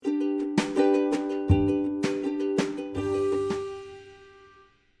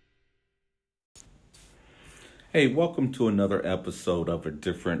Hey, welcome to another episode of a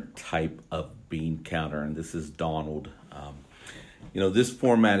different type of bean counter, and this is Donald. This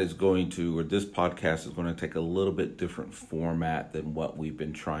format is this podcast is going to take a little bit different format than what we've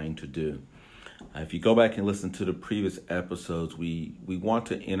been trying to do. If you go back and listen to the previous episodes, we want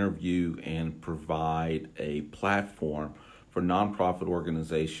to interview and provide a platform for nonprofit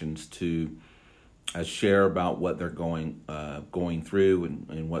organizations to share about what they're going through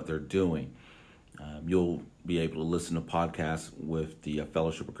and what they're doing. You'll be able to listen to podcasts with the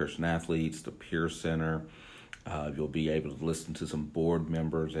Fellowship of Christian Athletes, the Peer Center. You'll be able to listen to some board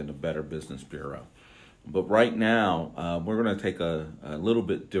members and the Better Business Bureau. But right now, we're going to take a little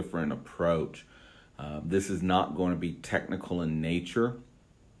bit different approach. This is not going to be technical in nature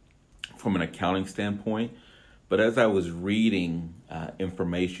from an accounting standpoint. But as I was reading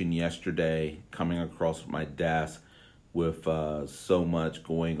information yesterday coming across my desk, with so much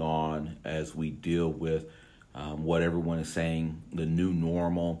going on as we deal with what everyone is saying, the new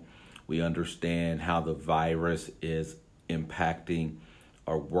normal. We understand how the virus is impacting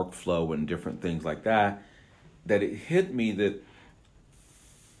our workflow and different things like that, that it hit me that,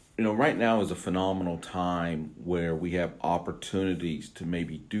 right now is a phenomenal time where we have opportunities to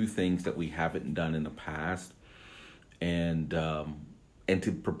maybe do things that we haven't done in the past and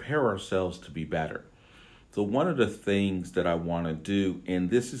to prepare ourselves to be better. So one of the things that I want to do, and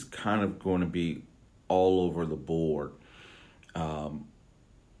this is kind of going to be all over the board, I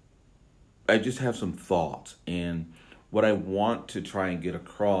just have some thoughts. And what I want to try and get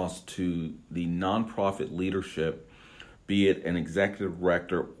across to the nonprofit leadership, be it an executive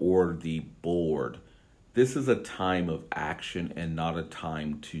director or the board, this is a time of action and not a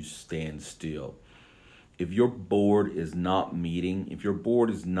time to stand still. If your board is not meeting even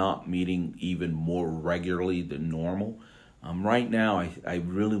more regularly than normal, right now I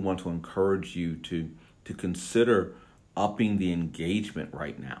really want to encourage you to consider upping the engagement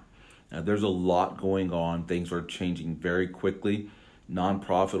right now. There's a lot going on. Things are changing very quickly.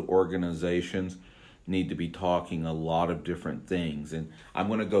 Nonprofit organizations need to be talking a lot of different things. And I'm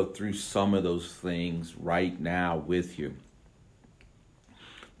going to go through some of those things right now with you.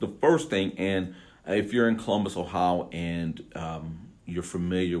 The first thing, and if you're in Columbus, Ohio, and you're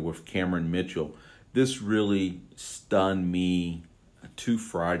familiar with Cameron Mitchell, this really stunned me 2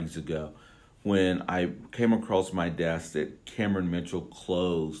 Fridays ago when I came across my desk that Cameron Mitchell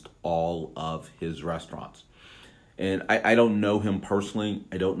closed all of his restaurants. And I don't know him personally.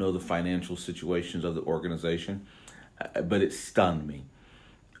 I don't know the financial situations of the organization, but it stunned me.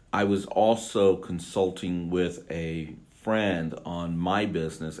 I was also consulting with a friend on my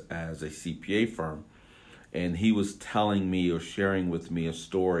business as a CPA firm, and he was telling me or sharing with me a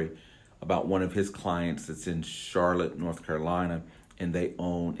story about one of his clients that's in Charlotte, North Carolina, and they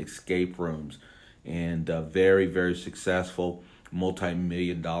own escape rooms, and a very, very successful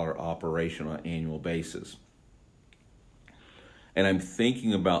multi-million-dollar operation on an annual basis. And I'm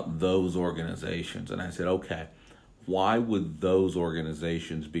thinking about those organizations, and I said, okay, why would those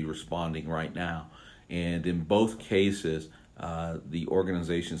organizations be responding right now? And in both cases, the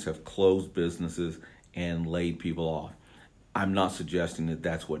organizations have closed businesses and laid people off. I'm not suggesting that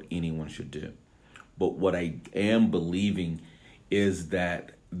that's what anyone should do. But what I am believing is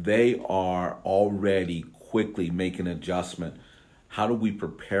that they are already quickly making an adjustment. How do we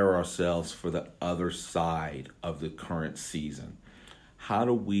prepare ourselves for the other side of the current season? How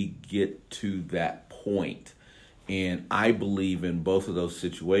do we get to that point? And I believe in both of those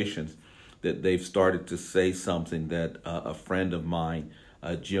situations that they've started to say something that a friend of mine,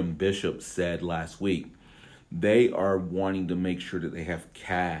 Jim Bishop, said last week. They are wanting to make sure that they have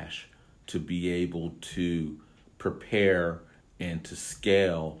cash to be able to prepare and to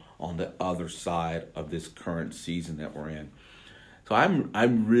scale on the other side of this current season that we're in. So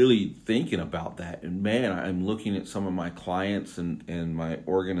I'm really thinking about that. And man, I'm looking at some of my clients and my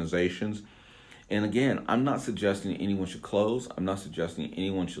organizations. And again, I'm not suggesting anyone should close. I'm not suggesting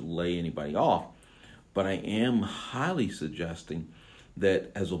anyone should lay anybody off. But I am highly suggesting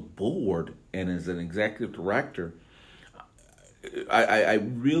that as a board and as an executive director, I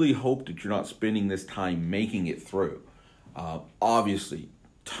really hope that you're not spending this time making it through. Obviously,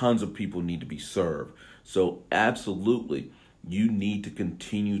 tons of people need to be served. So absolutely, you need to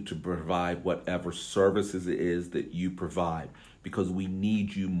continue to provide whatever services it is that you provide, because we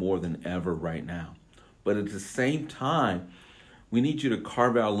need you more than ever right now. But at the same time, we need you to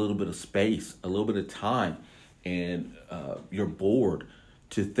carve out a little bit of space, a little bit of time, and your board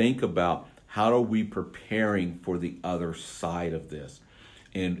to think about how are we preparing for the other side of this,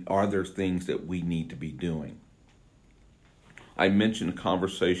 and are there things that we need to be doing? I mentioned a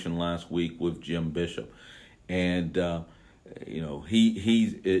conversation last week with Jim Bishop, and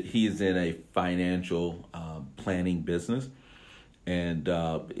he is in a financial planning business, and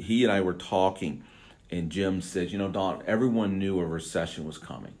he and I were talking, and Jim said, Don, everyone knew a recession was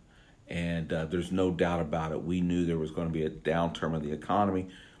coming, and there's no doubt about it. We knew there was going to be a downturn of the economy.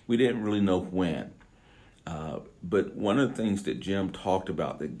 We didn't really know when. But one of the things that Jim talked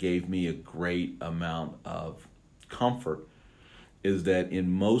about that gave me a great amount of comfort is that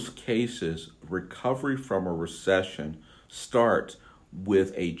in most cases, recovery from a recession starts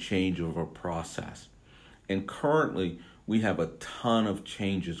with a change of a process. And currently, we have a ton of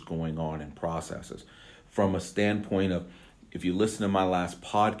changes going on in processes. From a standpoint of, if you listen to my last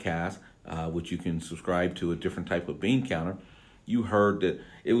podcast, which you can subscribe to, a different type of bean counter, you heard that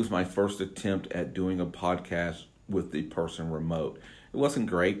it was my first attempt at doing a podcast with the person remote. It wasn't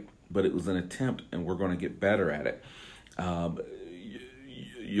great, but it was an attempt, and we're going to get better at it.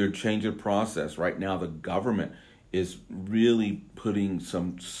 You're changing process. Right now, the government is really putting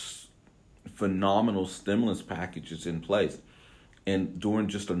some phenomenal stimulus packages in place. And during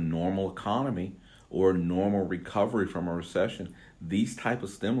just a normal economy or a normal recovery from a recession, these type of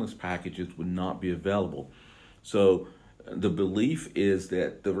stimulus packages would not be available. So the belief is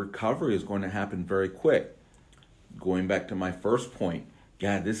that the recovery is going to happen very quick. Going back to my first point,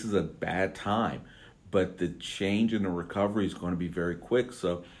 this is a bad time, but the change in the recovery is going to be very quick,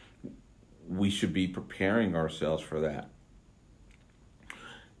 so we should be preparing ourselves for that.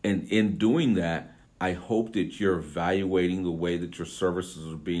 And in doing that, I hope that you're evaluating the way that your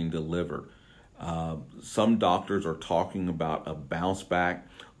services are being delivered. Some doctors are talking about a bounce back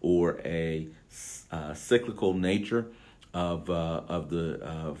or a cyclical nature of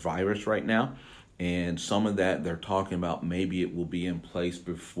the virus right now. And some of that they're talking about maybe it will be in place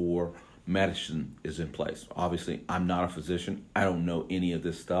before medicine is in place. Obviously, I'm not a physician. I don't know any of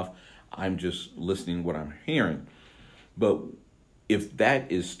this stuff. I'm just listening to what I'm hearing. But if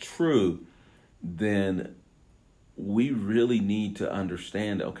that is true, then we really need to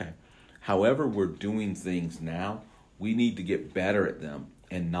understand, okay, however we're doing things now, we need to get better at them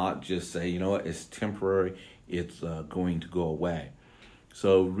and not just say, it's temporary, it's going to go away.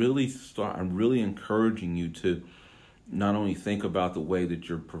 So I'm really encouraging you to not only think about the way that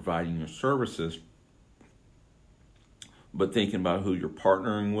you're providing your services, but thinking about who you're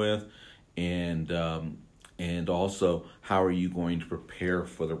partnering with, and also how are you going to prepare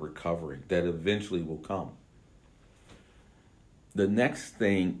for the recovery that eventually will come. The next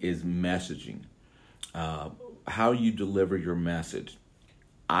thing is messaging, how you deliver your message.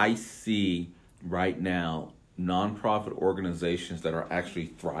 I see right now nonprofit organizations that are actually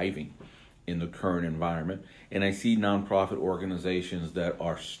thriving in the current environment, and I see nonprofit organizations that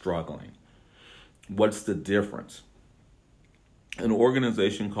are struggling. What's the difference? An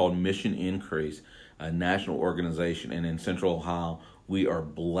organization called Mission Increase, a national organization, and in Central Ohio, we are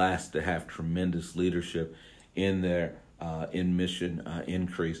blessed to have tremendous leadership in there in Mission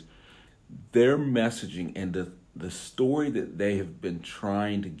Increase. Their messaging and the story that they have been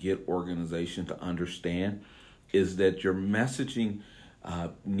trying to get organizations to understand is that your messaging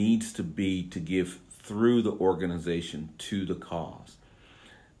needs to be to give through the organization to the cause,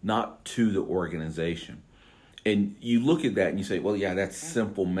 not to the organization. And you look at that and you say, well, yeah, that's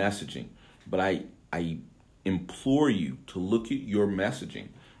simple messaging. But I implore you to look at your messaging.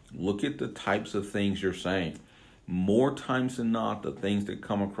 Look at the types of things you're saying. More times than not, the things that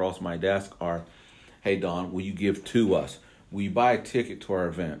come across my desk are, hey, Don, will you give to us? Will you buy a ticket to our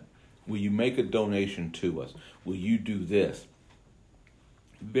event? Will you make a donation to us? Will you do this?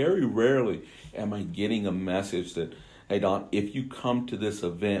 Very rarely am I getting a message that, hey, Don, if you come to this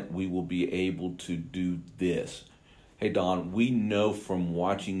event, we will be able to do this. Hey, Don, we know from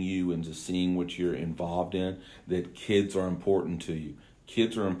watching you and just seeing what you're involved in that kids are important to you.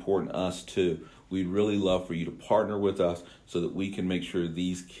 Kids are important to us too. We'd really love for you to partner with us so that we can make sure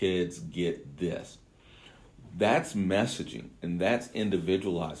these kids get this. That's messaging, and that's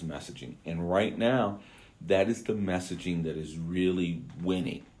individualized messaging. And right now, that is the messaging that is really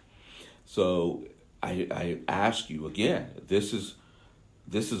winning. So I ask you again, this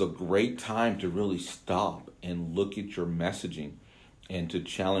is a great time to really stop and look at your messaging and to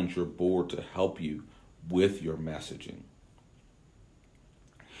challenge your board to help you with your messaging.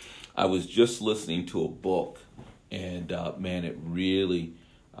 I was just listening to a book, and it really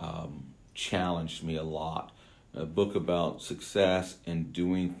challenged me a lot. A book about success and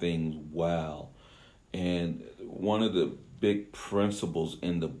doing things well. And one of the big principles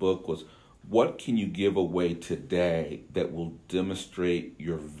in the book was, what can you give away today that will demonstrate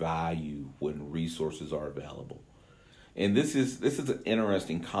your value when resources are available? And this is an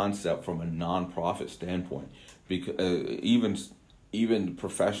interesting concept from a nonprofit standpoint, because even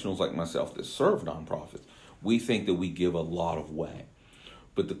professionals like myself that serve nonprofits, we think that we give a lot away.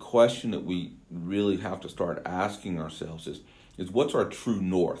 But the question that we really have to start asking ourselves is what's our true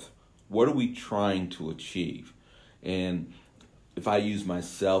north? What are we trying to achieve? And if I use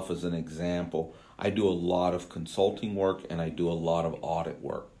myself as an example, I do a lot of consulting work and I do a lot of audit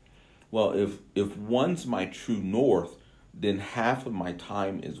work. Well, if one's my true north, then half of my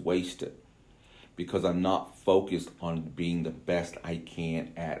time is wasted because I'm not focused on being the best I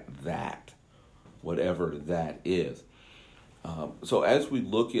can at that, whatever that is. So as we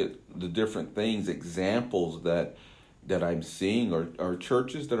look at the different things, examples that I'm seeing are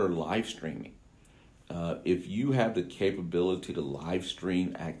churches that are live streaming. If you have the capability to live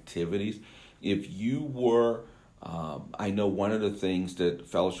stream activities, if you were, I know one of the things that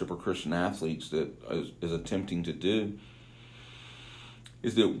Fellowship of Christian Athletes that is attempting to do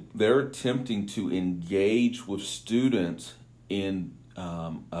is that they're attempting to engage with students in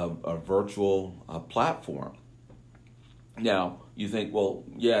a virtual platform. Now, you think, well,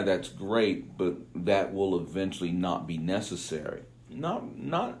 yeah, that's great, but that will eventually not be necessary.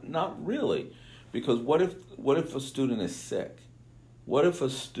 Not really, because what if a student is sick? What if a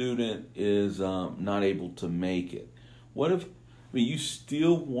student is not able to make it? You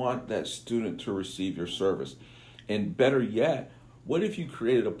still want that student to receive your service, and better yet, what if you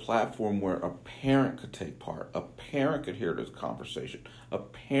created a platform where a parent could take part? A parent could hear this conversation. A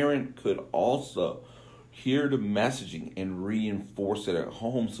parent could also hear the messaging and reinforce it at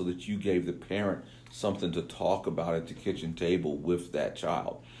home so that you gave the parent something to talk about at the kitchen table with that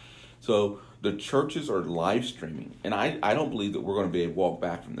child. So the churches are live streaming, and I don't believe that we're going to be able to walk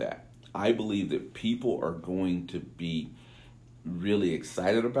back from that. I believe that people are going to be really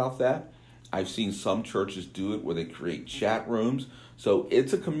excited about that. I've seen some churches do it where they create chat rooms. So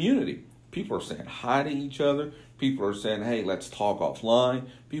it's a community. People are saying hi to each other. People are saying, hey, let's talk offline.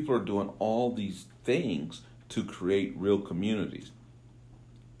 People are doing all these things to create real communities.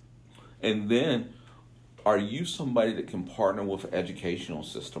 And then, are you somebody that can partner with an educational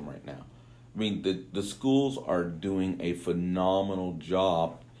system right now? I mean, the schools are doing a phenomenal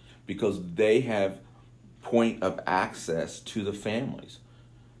job because they have point of access to the families.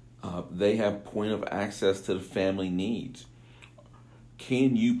 They have point of access to the family needs.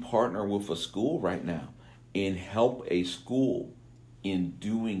 Can you partner with a school right now and help a school in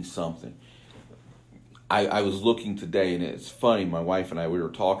doing something? I was looking today, and it's funny, my wife and I, we were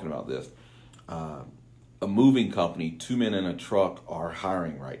talking about this. A moving company, 2 men in a truck, are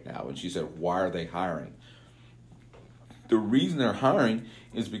hiring right now. And she said, why are they hiring? The reason they're hiring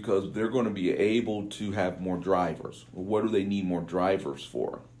is because they're going to be able to have more drivers. What do they need more drivers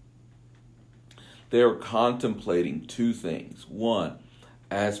for? They're contemplating two things. One,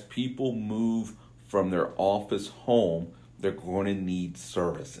 as people move from their office home, they're going to need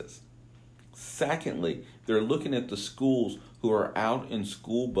services. Secondly, they're looking at the schools who are out in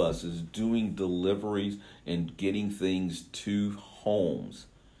school buses doing deliveries and getting things to homes.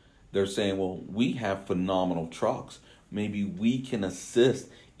 They're saying, well, we have phenomenal trucks. Maybe we can assist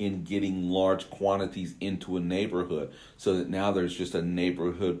in getting large quantities into a neighborhood so that now there's just a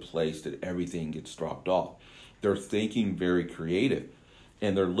neighborhood place that everything gets dropped off. They're thinking very creative,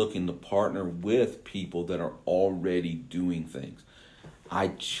 and they're looking to partner with people that are already doing things. I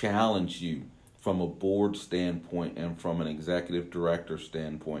challenge you from a board standpoint and from an executive director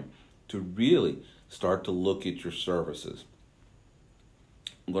standpoint to really start to look at your services.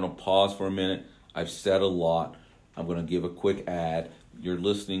 I'm going to pause for a minute. I've said a lot. I'm going to give a quick ad. You're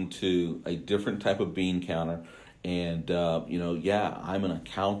listening to a different type of bean counter. And, I'm an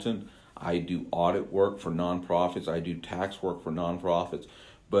accountant. I do audit work for nonprofits. I do tax work for nonprofits.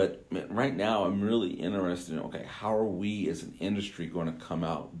 But right now, I'm really interested in, how are we as an industry going to come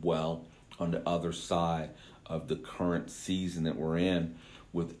out well on the other side of the current season that we're in,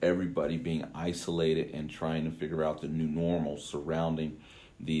 with everybody being isolated and trying to figure out the new normal surrounding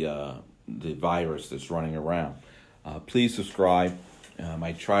the virus that's running around. Please subscribe.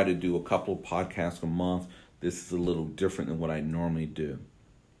 I try to do a couple of podcasts a month. This is a little different than what I normally do.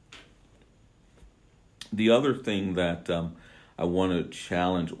 The other thing that I want to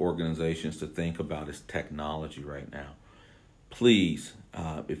challenge organizations to think about is technology right now. Please,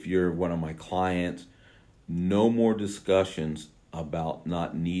 if you're one of my clients, no more discussions about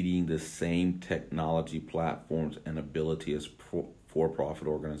not needing the same technology platforms and ability as for-profit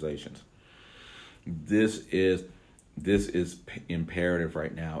organizations. This is imperative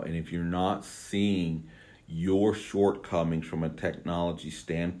right now. And if you're not seeing your shortcomings from a technology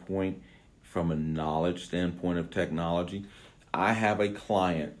standpoint from a knowledge standpoint of technology. I have a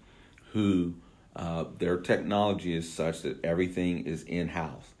client who their technology is such that everything is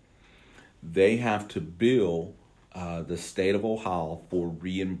in-house. They have to bill the state of Ohio for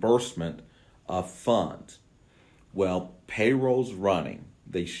reimbursement of funds. Well, payroll's running.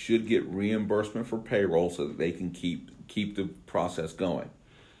 They should get reimbursement for payroll so that they can keep the process going.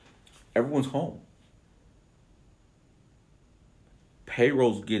 Everyone's home.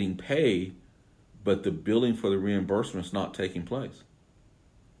 Payroll's getting paid, but the billing for the reimbursement is not taking place.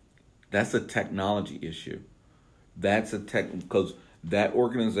 That's a technology issue. That's because that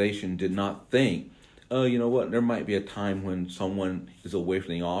organization did not think, oh, you know what, there might be a time when someone is away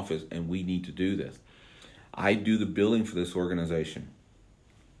from the office and we need to do this. I do the billing for this organization.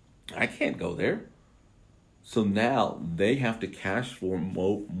 I can't go there. So now they have to cash for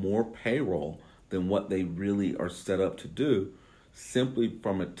more payroll than what they really are set up to do, simply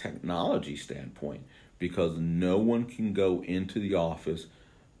from a technology standpoint, because no one can go into the office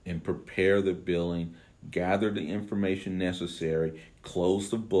and prepare the billing, gather the information necessary, close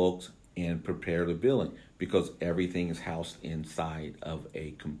the books, and prepare the billing, because everything is housed inside of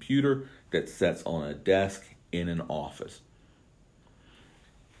a computer that sits on a desk in an office.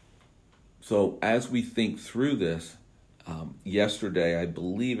 So as we think through this, yesterday, I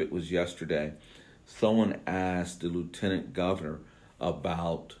believe it was yesterday, someone asked the lieutenant governor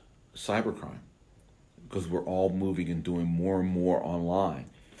about cybercrime, because we're all moving and doing more and more online.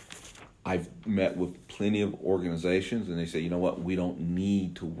 I've met with plenty of organizations, and they say, you know what, we don't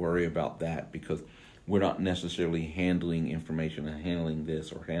need to worry about that because we're not necessarily handling information and handling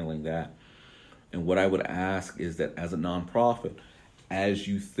this or handling that. And what I would ask is that as a nonprofit, as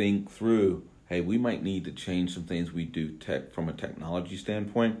you think through, hey, we might need to change some things we do from a technology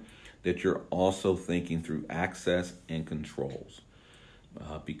standpoint, that you're also thinking through access and controls.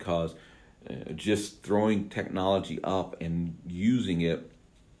 Because just throwing technology up and using it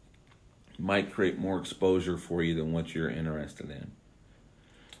might create more exposure for you than what you're interested in.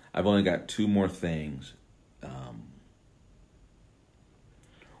 I've only got two more things.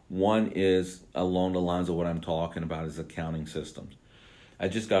 One is along the lines of what I'm talking about is accounting systems. I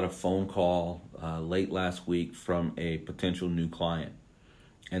just got a phone call late last week from a potential new client.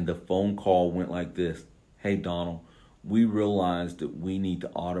 And the phone call went like this. Hey, Donald, we realized that we need to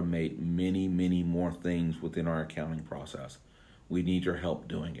automate many, many more things within our accounting process. We need your help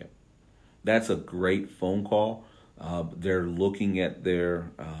doing it. That's a great phone call. They're looking at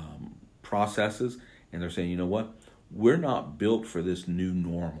their processes and they're saying, you know what? We're not built for this new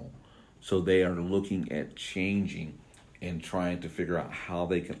normal. So they are looking at changing and trying to figure out how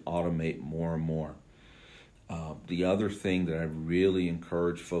they can automate more and more. The other thing that I really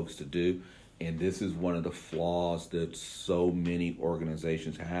encourage folks to do, and this is one of the flaws that so many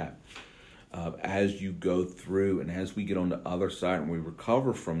organizations have, as you go through and as we get on the other side and we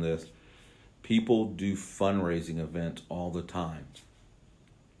recover from this, people do fundraising events all the time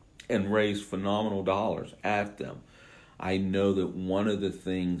and raise phenomenal dollars at them. I know that one of the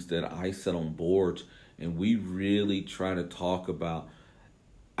things that I sit on boards and we really try to talk about,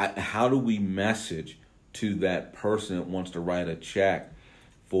 how do we message to that person that wants to write a check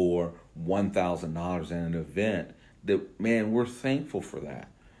for $1,000 in an event that, man, we're thankful for that.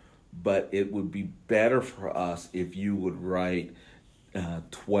 But it would be better for us if you would write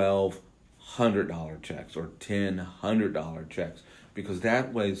 $1,200 checks or $1,000 checks, because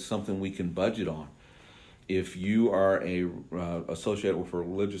that way is something we can budget on. If you are associated with a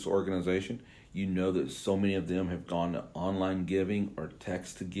religious organization, you know that so many of them have gone to online giving or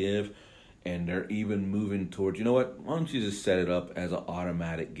text to give, and they're even moving towards, you know what, why don't you just set it up as an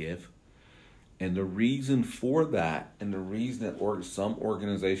automatic give? And the reason for that, and the reason that some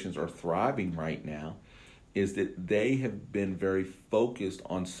organizations are thriving right now, is that they have been very focused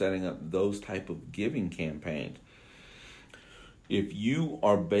on setting up those type of giving campaigns. If you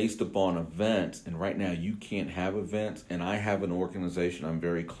are based upon events, and right now you can't have events, and I have an organization I'm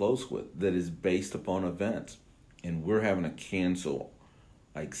very close with that is based upon events, and we're having to cancel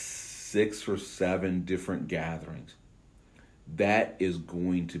like 6 or 7 different gatherings, that is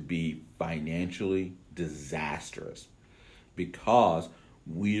going to be financially disastrous, because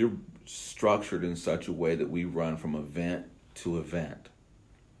we're structured in such a way that we run from event to event.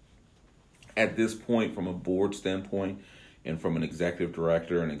 At this point, from a board standpoint and from an executive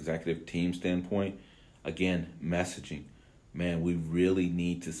director and executive team standpoint, again, messaging. Man, we really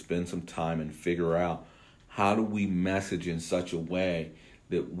need to spend some time and figure out, how do we message in such a way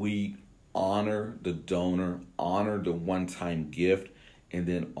that we honor the donor, honor the one-time gift, and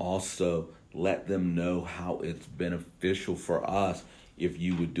then also let them know how it's beneficial for us if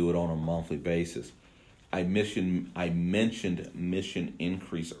you would do it on a monthly basis. I mentioned Mission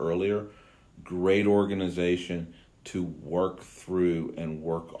Increase earlier. Great organization to work through and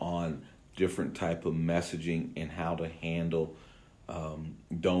work on different type of messaging and how to handle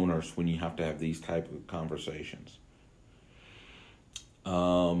donors when you have to have these type of conversations.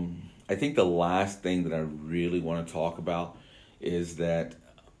 I think the last thing that I really want to talk about is that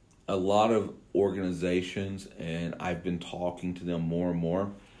a lot of organizations, and I've been talking to them more and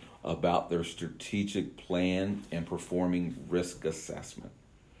more about their strategic plan and performing risk assessment.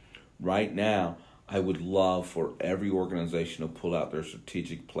 Right now, I would love for every organization to pull out their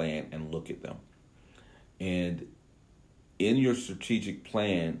strategic plan and look at them. And in your strategic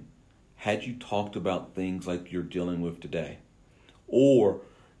plan, had you talked about things like you're dealing with today? Or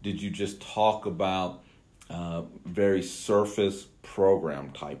did you just talk about very surface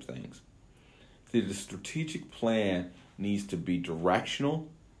program type things? The strategic plan needs to be directional.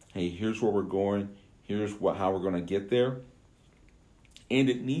 Hey, here's where we're going. Here's how we're going to get there. And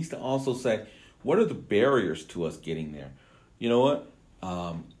it needs to also say, what are the barriers to us getting there? You know what?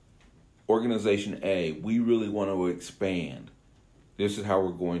 Organization A, we really want to expand. This is how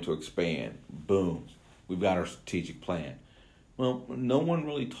we're going to expand. Boom. We've got our strategic plan. Well, no one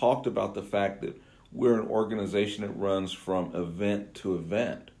really talked about the fact that we're an organization that runs from event to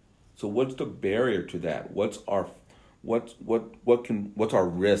event. So what's the barrier to that? What's our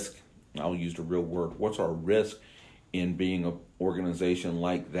risk? I'll use the real word. What's our risk in being an organization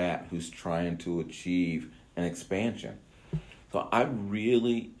like that who's trying to achieve an expansion? So I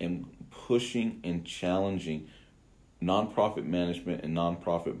really am pushing and challenging nonprofit management and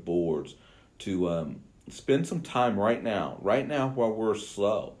nonprofit boards to spend some time right now while we're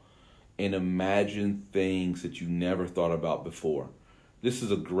slow, and imagine things that you never thought about before. This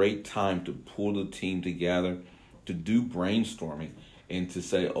is a great time to pull the team together, to do brainstorming, and to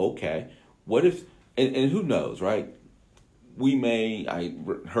say, okay, what if, and who knows, right? I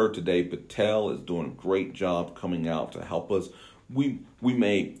heard today Battelle is doing a great job coming out to help us. We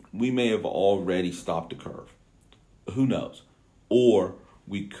may have already stopped the curve. Who knows? Or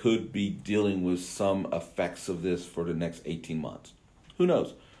we could be dealing with some effects of this for the next 18 months. Who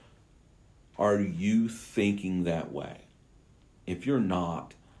knows? Are you thinking that way? If you're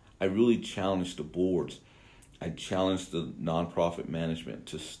not, I really challenge the boards. I challenge the nonprofit management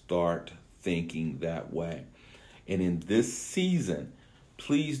to start thinking that way. And in this season,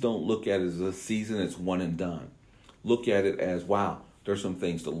 please don't look at it as a season that's one and done. Look at it as, wow, there's some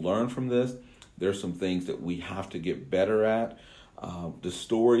things to learn from this. There's some things that we have to get better at. The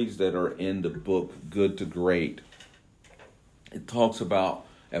stories that are in the book, Good to Great, it talks about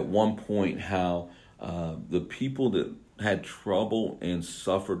at one point how the people that had trouble and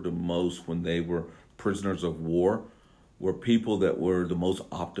suffered the most when they were prisoners of war were people that were the most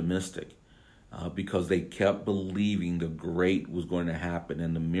optimistic because they kept believing the great was going to happen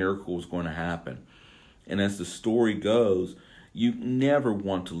and the miracle was going to happen. And as the story goes, you never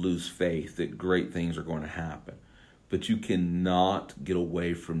want to lose faith that great things are going to happen. But you cannot get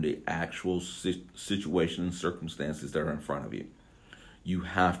away from the actual situation and circumstances that are in front of you. You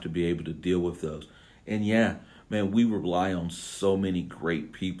have to be able to deal with those. And yeah, man, we rely on so many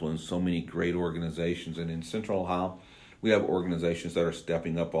great people and so many great organizations. And in Central Ohio, we have organizations that are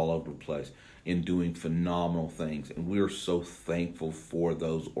stepping up all over the place and doing phenomenal things. And we are so thankful for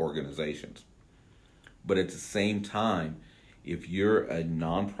those organizations. But at the same time, if you're a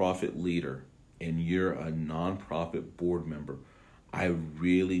nonprofit leader and you're a nonprofit board member, I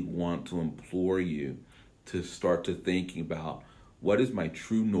really want to implore you to start to thinking about, what is my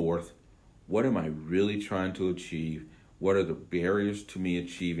true north? What am I really trying to achieve? What are the barriers to me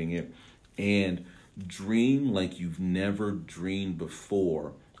achieving it? And dream like you've never dreamed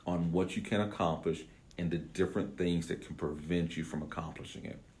before on what you can accomplish and the different things that can prevent you from accomplishing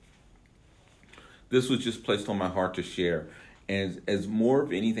it. This was just placed on my heart to share, and as more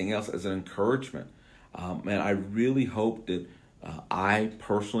of anything else, as an encouragement. Man, I really hope that I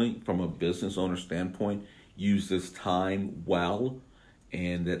personally, from a business owner standpoint, use this time well,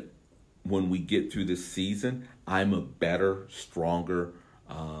 and that when we get through this season, I'm a better, stronger,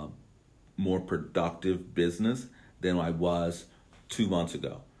 more productive business than I was 2 months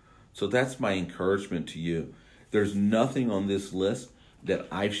ago. So that's my encouragement to you. There's nothing on this list that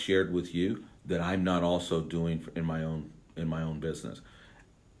I've shared with you that I'm not also doing in my own business.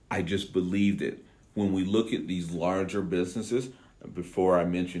 I just believe that when we look at these larger businesses, before I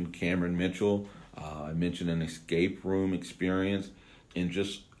mentioned Cameron Mitchell, I mentioned an escape room experience, and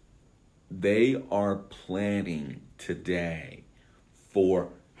just they are planning today for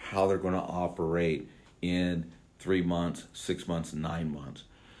how they're going to operate in 3 months, 6 months, 9 months.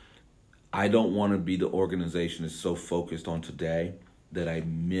 I don't want to be the organization that's so focused on today that I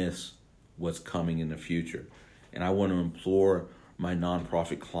miss what's coming in the future. And I want to implore my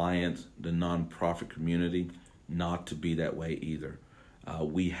nonprofit clients, the nonprofit community, not to be that way either.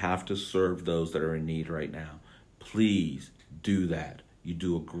 We have to serve those that are in need right now. Please do that. You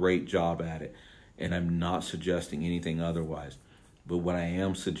do a great job at it. And I'm not suggesting anything otherwise. But what I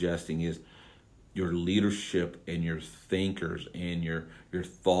am suggesting is your leadership and your thinkers and your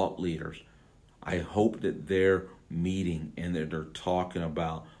thought leaders, I hope that they're meeting and that they're talking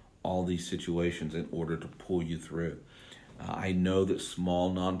about all these situations in order to pull you through. I know that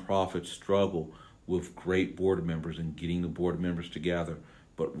small nonprofits struggle with great board members and getting the board members together.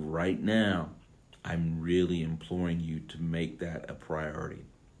 But right now, I'm really imploring you to make that a priority.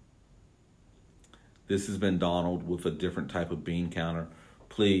 This has been Donald with a different type of bean counter.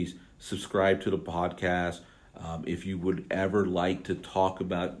 Please subscribe to the podcast. If you would ever like to talk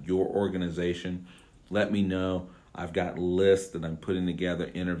about your organization, let me know. I've got lists that I'm putting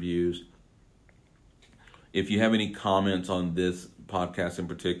together, interviews. If you have any comments on this podcast in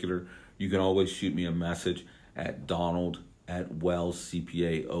particular, you can always shoot me a message at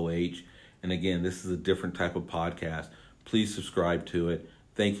Donald@WellsCPAOH. And again, this is a different type of podcast. Please subscribe to it.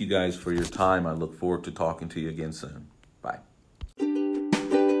 Thank you guys for your time. I look forward to talking to you again soon.